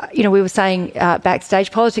 But, you know, we were saying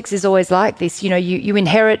backstage, politics is always like this. You know, you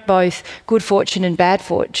inherit both good fortune and bad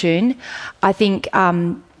fortune. I think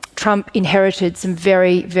Trump inherited some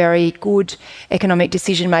very, very good economic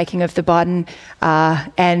decision-making of the Biden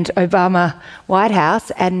and Obama White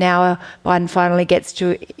House, and now Biden finally gets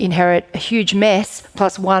to inherit a huge mess,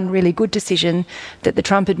 plus one really good decision that the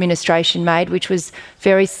Trump administration made, which was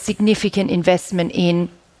very significant investment in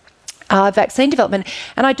vaccine development.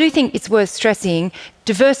 And I do think it's worth stressing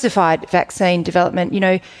diversified vaccine development. You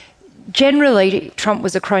know, generally, Trump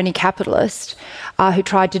was a crony capitalist who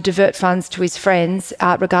tried to divert funds to his friends,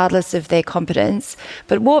 regardless of their competence.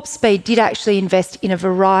 But Warp Speed did actually invest in a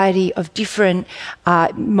variety of different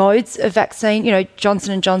modes of vaccine. You know,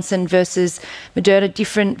 Johnson & Johnson versus Moderna,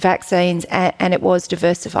 different vaccines, and it was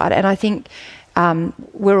diversified. And I think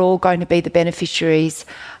we're all going to be the beneficiaries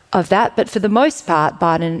of that. But for the most part,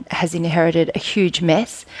 Biden has inherited a huge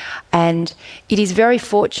mess. And it is very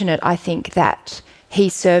fortunate, I think, that he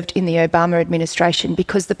served in the Obama administration,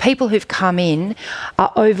 because the people who've come in are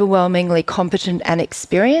overwhelmingly competent and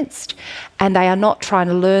experienced, and they are not trying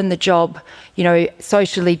to learn the job, you know,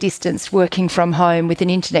 socially distanced, working from home with an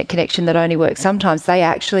internet connection that only works sometimes. They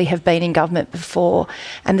actually have been in government before,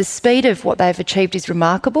 and the speed of what they've achieved is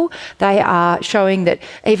remarkable. They are showing that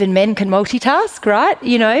even men can multitask, right?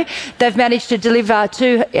 You know, they've managed to deliver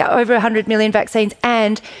over 100 million vaccines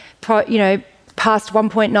and, you know, past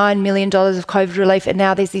 $1.9 million of COVID relief, and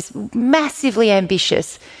now there's this massively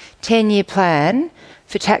ambitious 10-year plan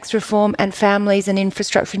for tax reform and families and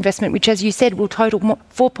infrastructure investment, which, as you said, will total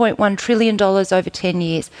 $4.1 trillion over 10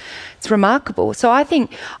 years. It's remarkable. So I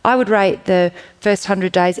think I would rate the first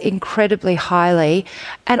 100 days incredibly highly,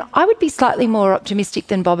 and I would be slightly more optimistic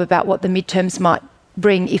than Bob about what the midterms might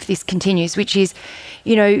bring if this continues, which is,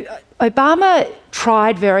 you know, Obama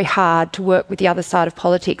tried very hard to work with the other side of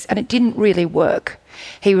politics, and it didn't really work.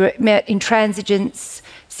 He met intransigence,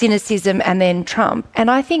 cynicism, and then Trump. And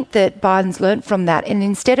I think that Biden's learnt from that. And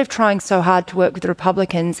instead of trying so hard to work with the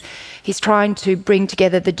Republicans, he's trying to bring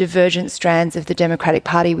together the divergent strands of the Democratic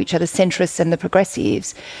Party, which are the centrists and the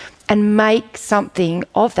progressives, and make something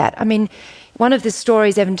of that. I mean, one of the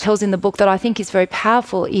stories Evan tells in the book that I think is very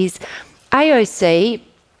powerful is AOC,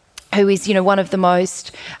 who is, you know, one of the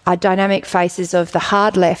most dynamic faces of the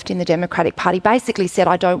hard left in the Democratic Party, basically said,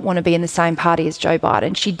 I don't want to be in the same party as Joe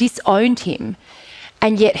Biden. She disowned him,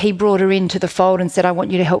 and yet he brought her into the fold and said, I want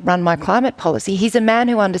you to help run my climate policy. He's a man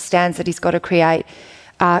who understands that he's got to create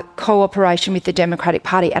cooperation with the Democratic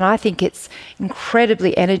Party, and I think it's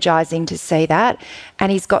incredibly energising to see that.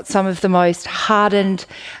 And he's got some of the most hardened,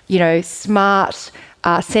 you know, smart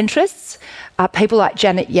centrists, people like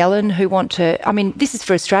Janet Yellen, who want to, I mean, this is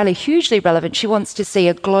for Australia hugely relevant. She wants to see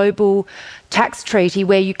a global tax treaty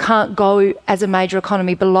where you can't go as a major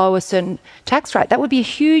economy below a certain tax rate. That would be a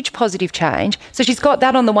huge positive change. So she's got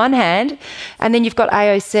that on the one hand, and then you've got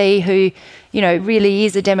AOC, who, you know, really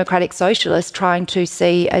is a democratic socialist trying to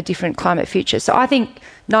see a different climate future. So I think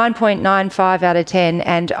 9.95 out of 10,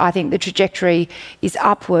 and I think the trajectory is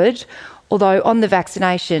upward, although on the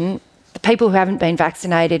vaccination, the people who haven't been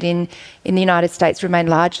vaccinated in the United States remain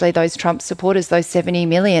largely those Trump supporters, those 70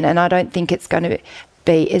 million, and I don't think it's going to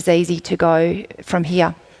be as easy to go from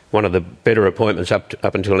here. One of the better appointments up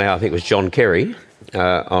until now, I think, was John Kerry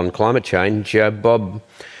on climate change. Bob,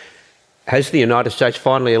 has the United States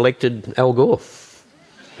finally elected Al Gore?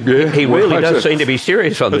 Yeah, he really does seem to be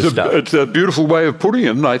serious on this stuff. It's a beautiful way of putting it,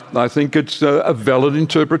 and I think it's a valid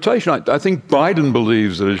interpretation. I think Biden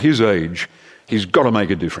believes that at his age, he's got to make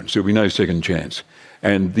a difference. There'll be no second chance.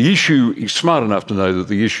 And the issue, he's smart enough to know that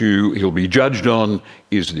the issue he'll be judged on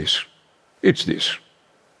is this. It's this.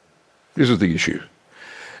 This is the issue.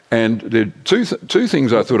 And there are two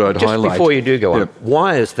things I thought I'd highlight. Just before you do go on,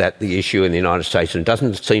 why is that the issue in the United States, and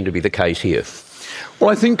doesn't seem to be the case here? Well,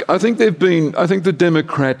 I think the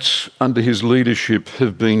Democrats under his leadership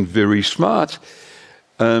have been very smart.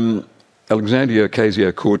 Alexandria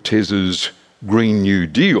Ocasio-Cortez's Green New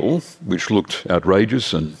Deal, which looked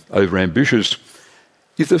outrageous and overambitious,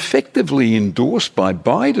 is effectively endorsed by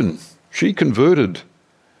Biden. She converted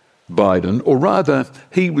Biden, or rather,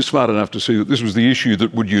 he was smart enough to see that this was the issue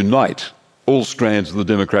that would unite all strands of the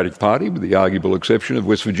Democratic Party, with the arguable exception of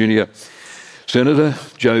West Virginia Senator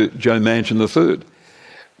Joe Manchin III.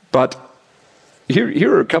 But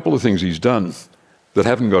here are a couple of things he's done that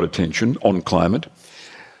haven't got attention on climate.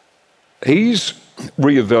 He's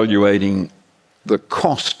reevaluating the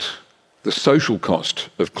cost, the social cost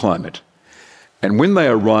of climate. And when they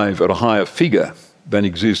arrive at a higher figure than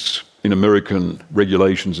exists in American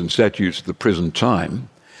regulations and statutes at the present time,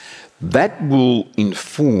 that will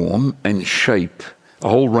inform and shape a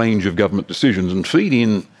whole range of government decisions and feed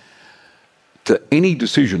in to any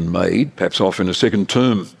decision made, perhaps off in a second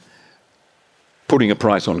term, putting a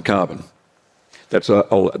price on carbon. That's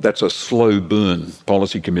a slow burn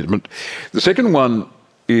policy commitment. The second one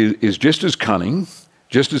is just as cunning,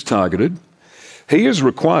 just as targeted. He is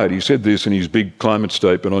required, he said this in his big climate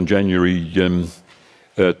statement on January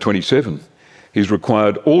 27, he's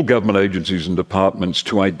required all government agencies and departments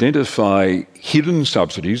to identify hidden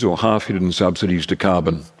subsidies or half-hidden subsidies to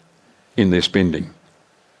carbon in their spending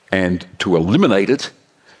and to eliminate it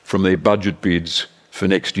from their budget bids for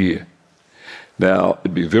next year. Now,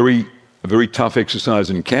 it'd be a very tough exercise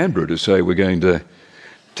in Canberra to say we're going to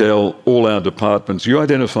tell all our departments, you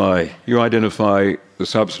identify the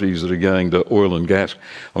subsidies that are going to oil and gas.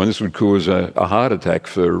 I mean, this would cause a heart attack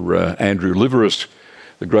for Andrew Liveris,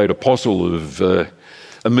 the great apostle of a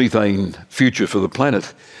methane future for the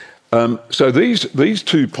planet. So these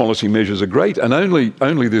two policy measures are great, and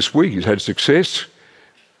only this week he's had success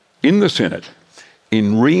in the Senate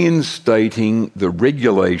in reinstating the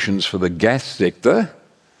regulations for the gas sector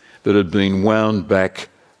that had been wound back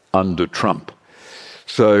under Trump.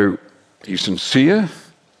 So he's sincere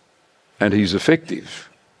and he's effective.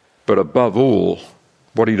 But above all,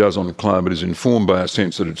 what he does on climate is informed by a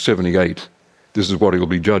sense that at 78, this is what he'll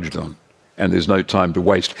be judged on, and there's no time to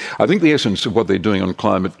waste. I think the essence of what they're doing on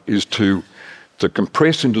climate is to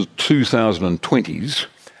compress into 2020s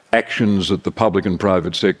actions that the public and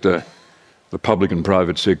private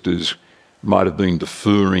sectors might have been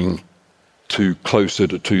deferring to closer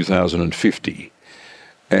to 2050.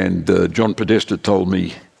 And John Podesta told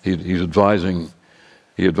me he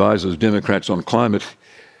advises Democrats on climate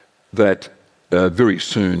that very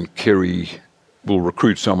soon Kerry will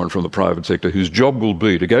recruit someone from the private sector whose job will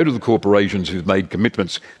be to go to the corporations who've made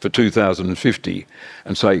commitments for 2050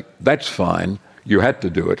 and say, that's fine, you had to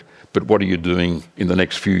do it, but what are you doing in the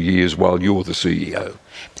next few years while you're the CEO?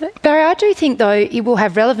 Barry, I do think, though, it will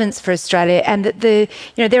have relevance for Australia, and that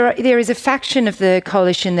there is a faction of the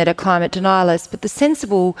coalition that are climate denialists, but the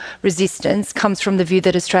sensible resistance comes from the view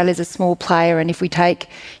that Australia is a small player, and if we take,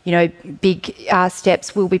 big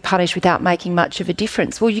steps, we'll be punished without making much of a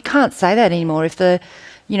difference. Well, you can't say that anymore. If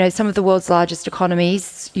some of the world's largest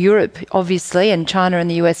economies, Europe obviously, and China and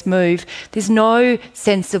the US move, there's no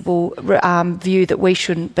sensible view that we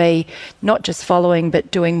shouldn't be not just following but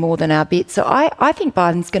doing more than our bit. So I think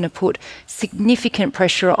Biden's going to put significant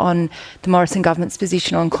pressure on the Morrison government's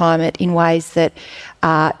position on climate in ways that,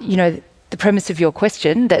 the premise of your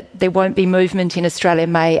question, that there won't be movement in Australia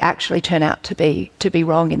may actually turn out to be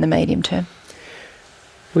wrong in the medium term.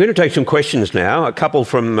 We're going to take some questions now, a couple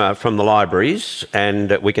from the libraries,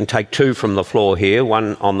 and we can take two from the floor here,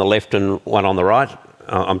 one on the left and one on the right.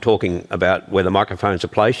 I'm talking about where the microphones are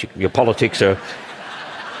placed. Your politics are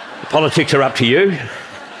up to you.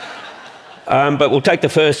 But we'll take the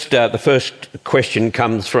first question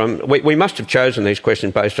comes from... We must have chosen these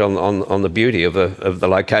questions based on the beauty of the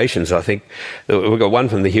locations, I think. We've got one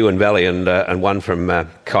from the Huon Valley and one from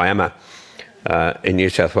Kiama. In New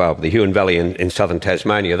South Wales, the Huon Valley in southern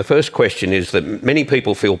Tasmania. The first question is that many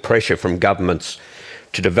people feel pressure from governments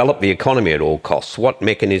to develop the economy at all costs. What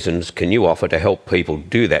mechanisms can you offer to help people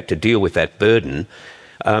do that, to deal with that burden?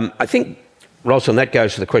 I think, Rosalind, that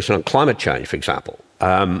goes to the question on climate change, for example.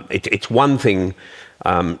 It's one thing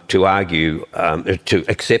to argue, to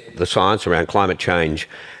accept the science around climate change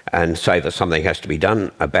and say that something has to be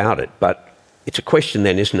done about it, but it's a question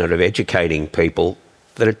then, isn't it, of educating people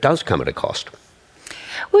that it does come at a cost?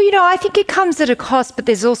 Well, I think it comes at a cost, but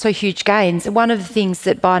there's also huge gains. One of the things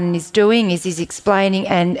that Biden is doing is explaining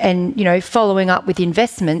and following up with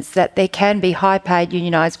investments that there can be high-paid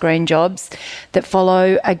unionised green jobs that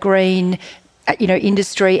follow a green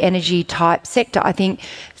industry, energy type sector. I think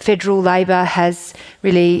federal Labor has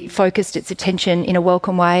really focused its attention in a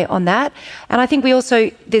welcome way on that. And I think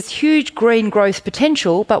there's huge green growth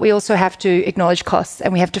potential, but we also have to acknowledge costs,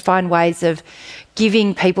 and we have to find ways of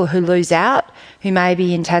giving people who lose out, who may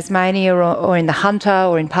be in Tasmania or in the Hunter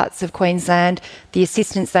or in parts of Queensland, the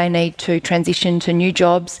assistance they need to transition to new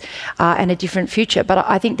jobs and a different future. But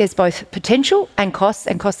I think there's both potential and costs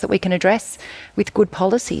that we can address with good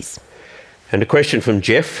policies. And a question from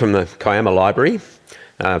Jeff from the Kiama Library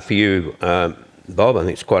for you, Bob. I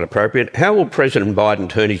think it's quite appropriate. How will President Biden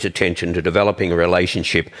turn his attention to developing a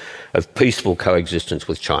relationship of peaceful coexistence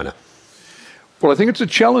with China? Well, I think it's a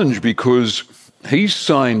challenge because he's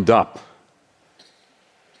signed up.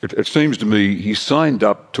 It seems to me he's signed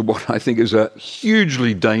up to what I think is a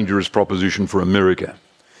hugely dangerous proposition for America.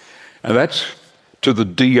 And that's to the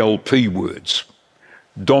DLP words: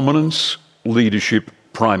 dominance, leadership,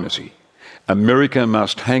 primacy. America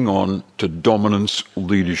must hang on to dominance,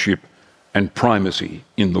 leadership, and primacy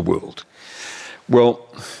in the world. Well,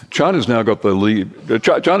 China's now got the lead.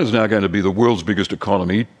 China's now going to be the world's biggest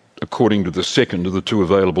economy, according to the second of the two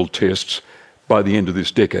available tests, by the end of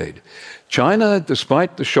this decade. China,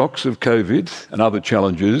 despite the shocks of COVID and other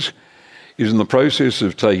challenges, is in the process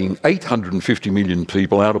of taking 850 million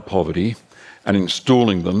people out of poverty and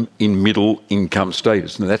installing them in middle income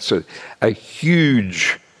status. Now, that's a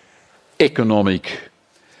huge economic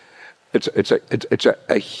it's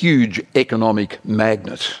a huge economic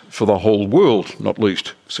magnet for the whole world, not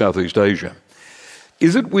least Southeast Asia.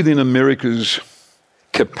 Is it within America's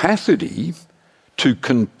capacity to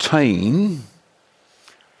contain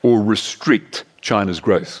or restrict China's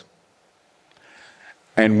growth?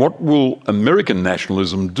 And what will American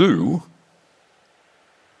nationalism do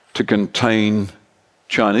to contain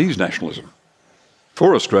Chinese nationalism?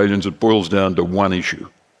 For Australians, it boils down to one issue.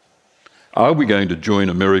 Are we going to join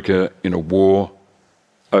America in a war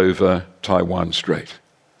over Taiwan Strait?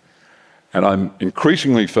 And I'm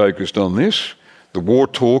increasingly focused on this. The war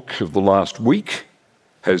talk of the last week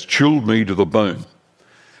has chilled me to the bone.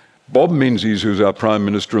 Bob Menzies, who was our Prime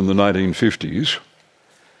Minister in the 1950s,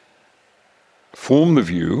 formed the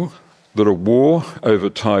view that a war over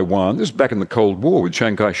Taiwan, this is back in the Cold War with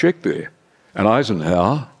Chiang Kai-shek there, and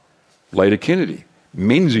Eisenhower, later Kennedy.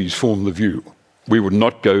 Menzies formed the view we would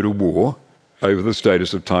not go to war over the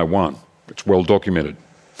status of Taiwan. It's well documented.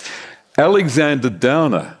 Alexander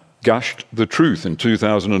Downer gushed the truth in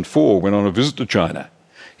 2004 when on a visit to China.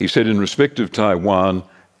 He said in respect of Taiwan,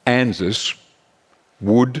 ANZUS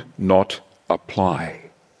would not apply.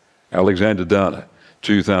 Alexander Downer,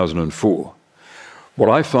 2004. What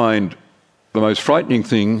I find the most frightening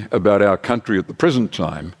thing about our country at the present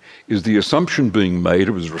time is the assumption being made,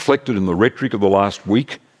 it was reflected in the rhetoric of the last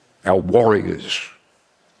week, our warriors,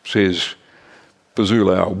 says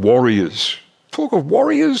Fazula, our warriors. Talk of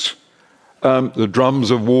warriors. The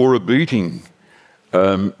drums of war are beating.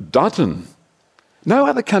 Dutton. No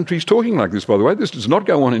other country's talking like this, by the way. This does not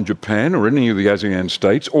go on in Japan or any of the ASEAN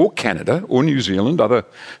states or Canada or New Zealand, other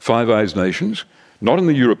Five Eyes nations, not in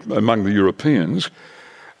among the Europeans.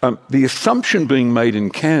 The assumption being made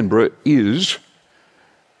in Canberra is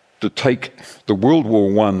to take the World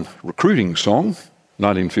War I recruiting song,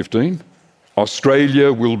 1915,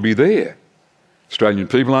 Australia will be there. Australian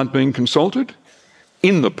people aren't being consulted.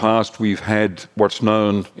 In the past, we've had what's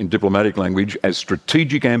known in diplomatic language as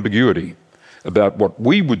strategic ambiguity about what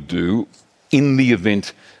we would do in the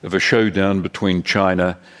event of a showdown between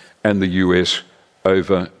China and the US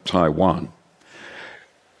over Taiwan.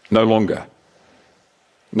 No longer.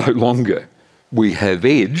 No longer. We've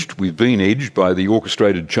been edged by the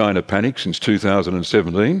orchestrated China panic since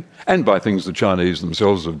 2017 and by things the Chinese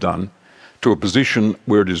themselves have done to a position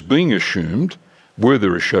where it is being assumed, were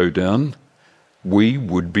there a showdown, we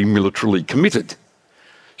would be militarily committed.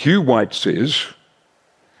 Hugh White says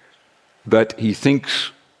that he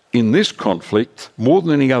thinks in this conflict, more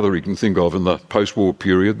than any other he can think of in the post-war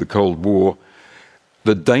period, the Cold War,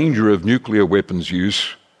 the danger of nuclear weapons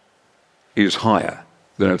use is higher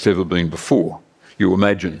than it's ever been before. You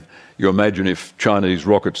imagine if Chinese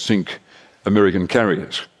rockets sink American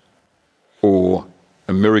carriers or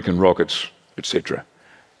American rockets, etc.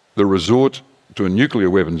 The resort to a nuclear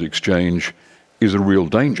weapons exchange is a real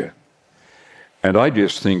danger. And I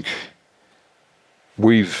just think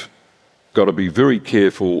we've got to be very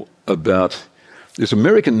careful about this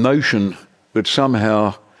American notion that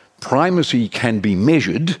somehow primacy can be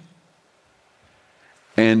measured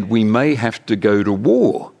and we may have to go to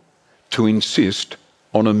war to insist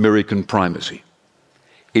on American primacy.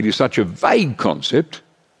 It is such a vague concept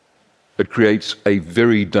that creates a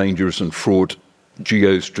very dangerous and fraught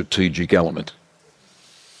geostrategic element.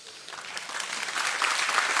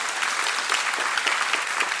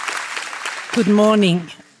 Good morning.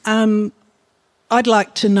 I'd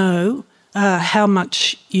like to know how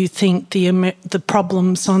much you think the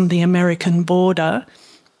problems on the American border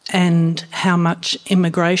and how much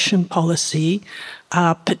immigration policy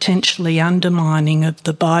are potentially undermining of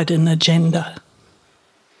the Biden agenda.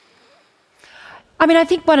 I mean, I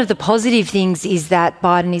think one of the positive things is that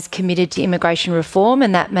Biden is committed to immigration reform,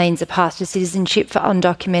 and that means a path to citizenship for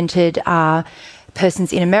undocumented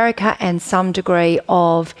persons in America and some degree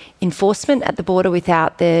of enforcement at the border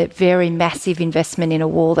without the very massive investment in a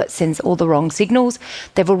wall that sends all the wrong signals.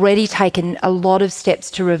 They've already taken a lot of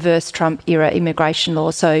steps to reverse Trump-era immigration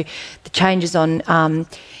law. So the changes on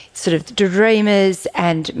sort of the Dreamers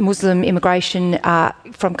and Muslim immigration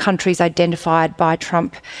from countries identified by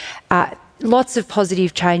Trump, lots of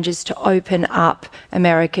positive changes to open up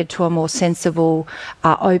America to a more sensible,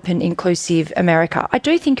 open, inclusive America. I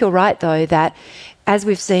do think you're right, though, that as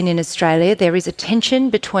we've seen in Australia, there is a tension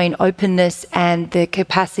between openness and the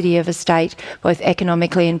capacity of a state, both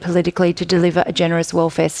economically and politically, to deliver a generous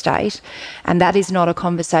welfare state. And that is not a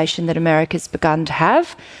conversation that America's begun to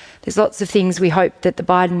have. there's lots of things we hope that the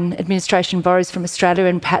Biden administration borrows from Australia,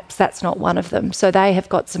 and perhaps that's not one of them. So they have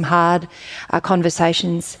got some hard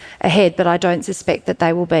conversations ahead, but I don't suspect that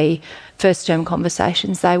they will be first-term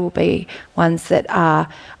conversations. They will be ones that are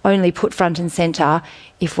only put front and centre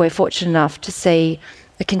if we're fortunate enough to see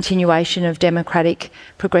a continuation of democratic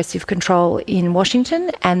progressive control in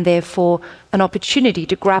Washington, and therefore an opportunity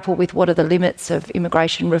to grapple with what are the limits of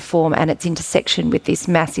immigration reform and its intersection with this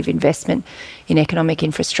massive investment in economic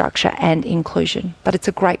infrastructure and inclusion. But it's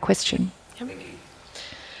a great question.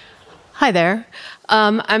 Hi there.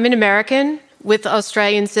 I'm an American with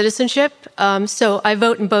Australian citizenship, so I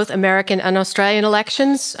vote in both American and Australian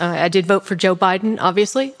elections. I did vote for Joe Biden,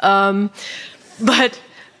 obviously.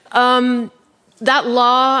 That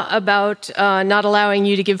law about not allowing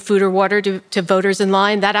you to give food or water to voters in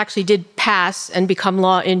line, that actually did pass and become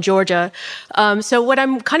law in Georgia. So what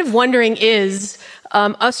I'm kind of wondering is,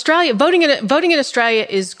 Australia, voting in Australia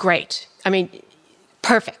is great. I mean,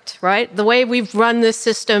 perfect, right? The way we've run this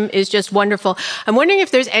system is just wonderful. I'm wondering if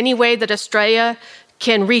there's any way that Australia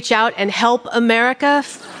can reach out and help America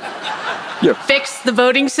fix the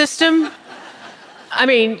voting system. I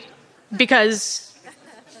mean, because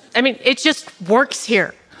it just works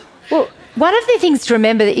here. Well, one of the things to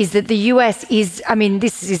remember is that the US is,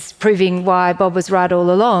 this is proving why Bob was right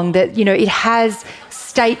all along, that, it has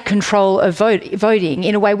state control of voting.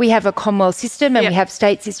 In a way, we have a Commonwealth system and we have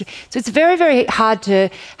state system. So it's very, very hard to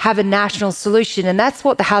have a national solution. And that's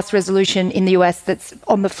what the House resolution in the US that's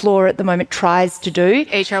on the floor at the moment tries to do.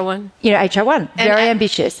 HR1. HR1. Very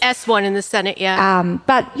ambitious. S1 in the Senate,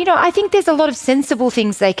 But, I think there's a lot of sensible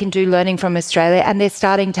things they can do learning from Australia, and they're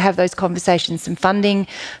starting to have those conversations. Some funding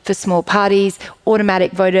for small parties,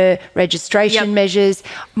 automatic voter registration measures.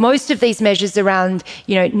 Most of these measures around,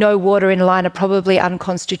 no water in line are probably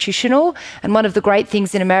unconstitutional. And one of the great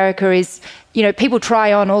things in America is, people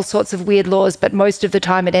try on all sorts of weird laws, but most of the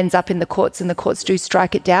time it ends up in the courts, and the courts do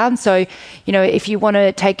strike it down. So, if you want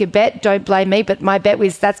to take a bet, don't blame me, but my bet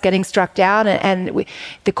was that's getting struck down, and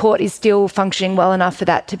the court is still functioning well enough for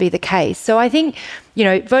that to be the case. So I think,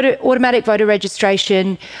 automatic voter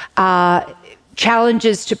registration,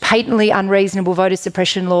 challenges to patently unreasonable voter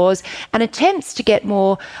suppression laws, and attempts to get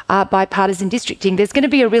more bipartisan districting. There's going to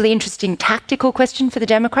be a really interesting tactical question for the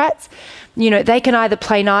Democrats. They can either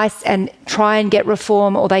play nice and try and get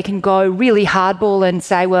reform, or they can go really hardball and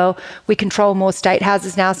say, well, we control more state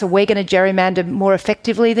houses now, so we're going to gerrymander more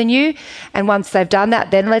effectively than you. And once they've done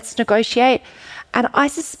that, then let's negotiate. And I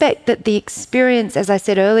suspect that the experience, as I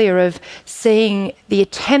said earlier, of seeing the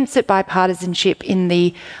attempts at bipartisanship in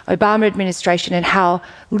the Obama administration and how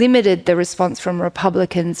limited the response from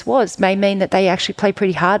Republicans was, may mean that they actually play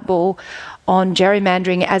pretty hardball on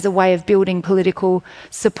gerrymandering as a way of building political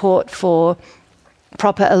support for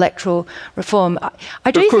proper electoral reform.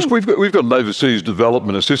 Of course, we've got an overseas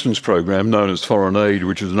development assistance program known as foreign aid,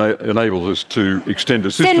 which has enabled us to extend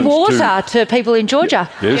assistance. Send water to people in Georgia.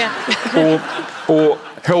 Yes. Yeah. or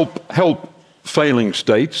help failing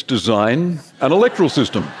states design an electoral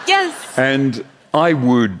system. Yes. And I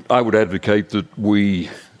would advocate that we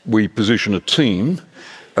position a team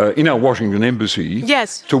in our Washington embassy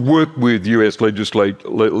to work with US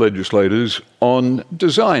legislators on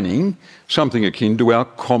designing something akin to our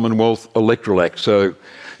Commonwealth Electoral Act. So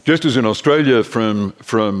just as in Australia from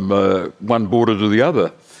one border to the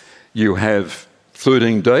other, you have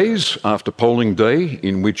 13 days after polling day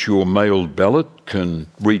in which your mailed ballot can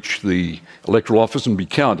reach the electoral office and be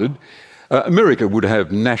counted. America would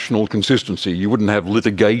have national consistency. You wouldn't have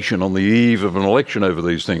litigation on the eve of an election over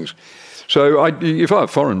these things. So if I were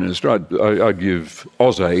Foreign Minister, I'd give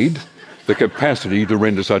AusAid the capacity to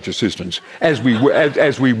render such assistance, as we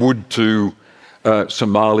would to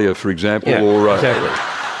Somalia, for example. Exactly.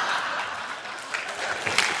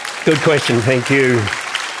 Good question, thank you.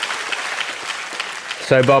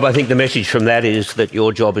 So, Bob, I think the message from that is that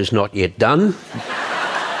your job is not yet done.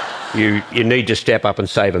 You need to step up and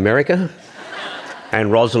save America.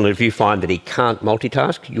 And Rosalind, if you find that he can't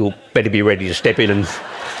multitask, you'll better be ready to step in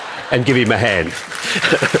and give him a hand.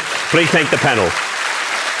 Please thank the panel.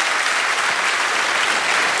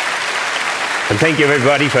 And thank you,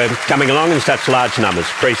 everybody, for coming along in such large numbers.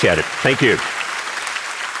 Appreciate it. Thank you.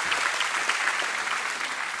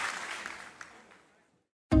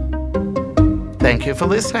 Thank you for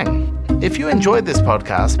listening. If you enjoyed this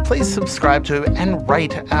podcast, please subscribe to and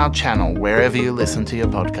rate our channel wherever you listen to your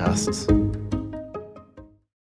podcasts.